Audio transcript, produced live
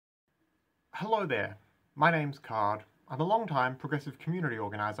Hello there, my name's Card. I'm a long-time progressive community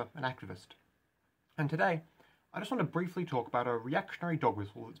organiser and activist. And today, I just want to briefly talk about a reactionary dog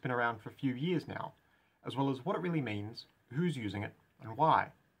whistle that's been around for a few years now, as well as what it really means, who's using it, and why.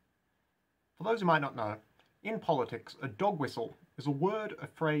 For those who might not know, in politics, a dog whistle is a word, a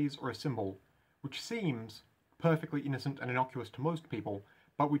phrase, or a symbol which seems perfectly innocent and innocuous to most people,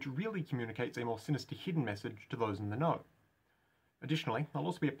 but which really communicates a more sinister hidden message to those in the know. Additionally, there'll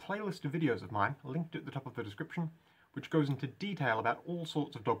also be a playlist of videos of mine, linked at the top of the description, which goes into detail about all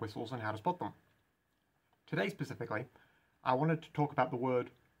sorts of dog whistles and how to spot them. Today specifically, I wanted to talk about the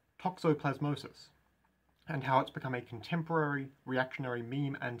word Toxoplasmosis, and how it's become a contemporary reactionary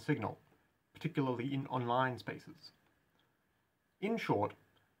meme and signal, particularly in online spaces. In short,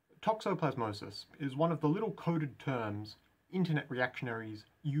 Toxoplasmosis is one of the little coded terms internet reactionaries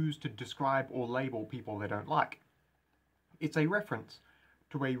use to describe or label people they don't like. It's a reference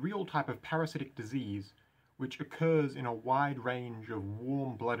to a real type of parasitic disease which occurs in a wide range of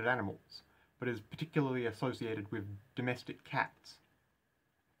warm-blooded animals, but is particularly associated with domestic cats.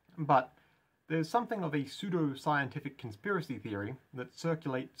 But there's something of a pseudo-scientific conspiracy theory that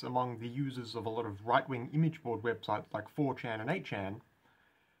circulates among the users of a lot of right-wing image board websites like 4chan and 8chan,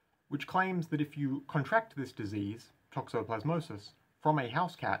 which claims that if you contract this disease, Toxoplasmosis, from a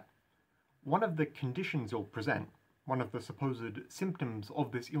house cat, one of the conditions you'll present, one of the supposed symptoms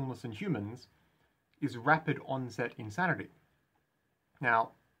of this illness in humans, is rapid onset insanity. Now,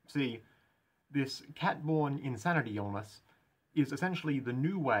 see, this cat-borne insanity illness is essentially the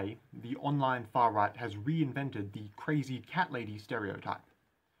new way the online far-right has reinvented the crazy cat lady stereotype.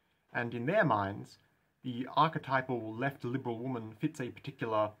 And in their minds, the archetypal left-liberal woman fits a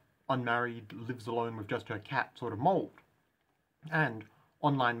particular unmarried, lives alone with just her cat sort of mold. And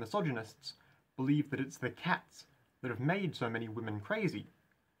online misogynists believe that it's the cats that have made so many women crazy,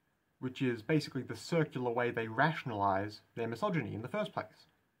 which is basically the circular way they rationalize their misogyny in the first place.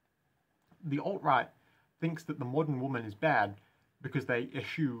 The alt-right thinks that the modern woman is bad because they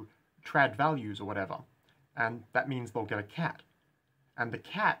eschew trad values or whatever, and that means they'll get a cat. And the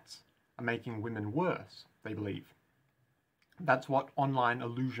cats are making women worse, they believe. That's what online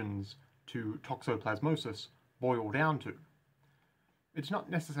allusions to toxoplasmosis boil down to. It's not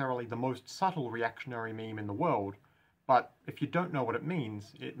necessarily the most subtle reactionary meme in the world, but if you don't know what it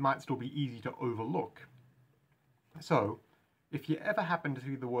means, it might still be easy to overlook. So, if you ever happen to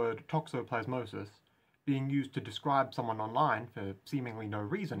see the word toxoplasmosis being used to describe someone online for seemingly no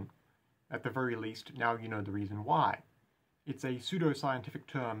reason, at the very least, now you know the reason why. It's a pseudo-scientific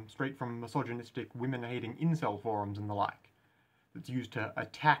term straight from misogynistic, women-hating incel forums and the like, that's used to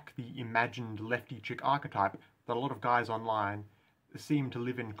attack the imagined lefty chick archetype that a lot of guys online seem to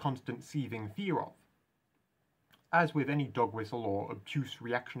live in constant seething fear of. As with any dog whistle or obtuse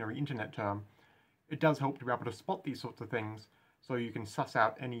reactionary internet term, it does help to be able to spot these sorts of things so you can suss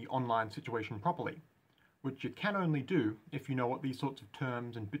out any online situation properly, which you can only do if you know what these sorts of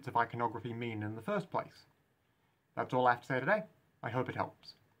terms and bits of iconography mean in the first place. That's all I have to say today. I hope it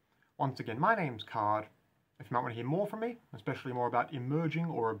helps. Once again, my name's Card. If you might want to hear more from me, especially more about emerging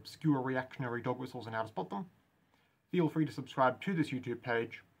or obscure reactionary dog whistles and how to spot them, feel free to subscribe to this YouTube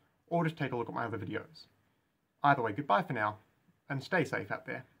page, or just take a look at my other videos. Either way, goodbye for now, and stay safe out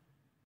there.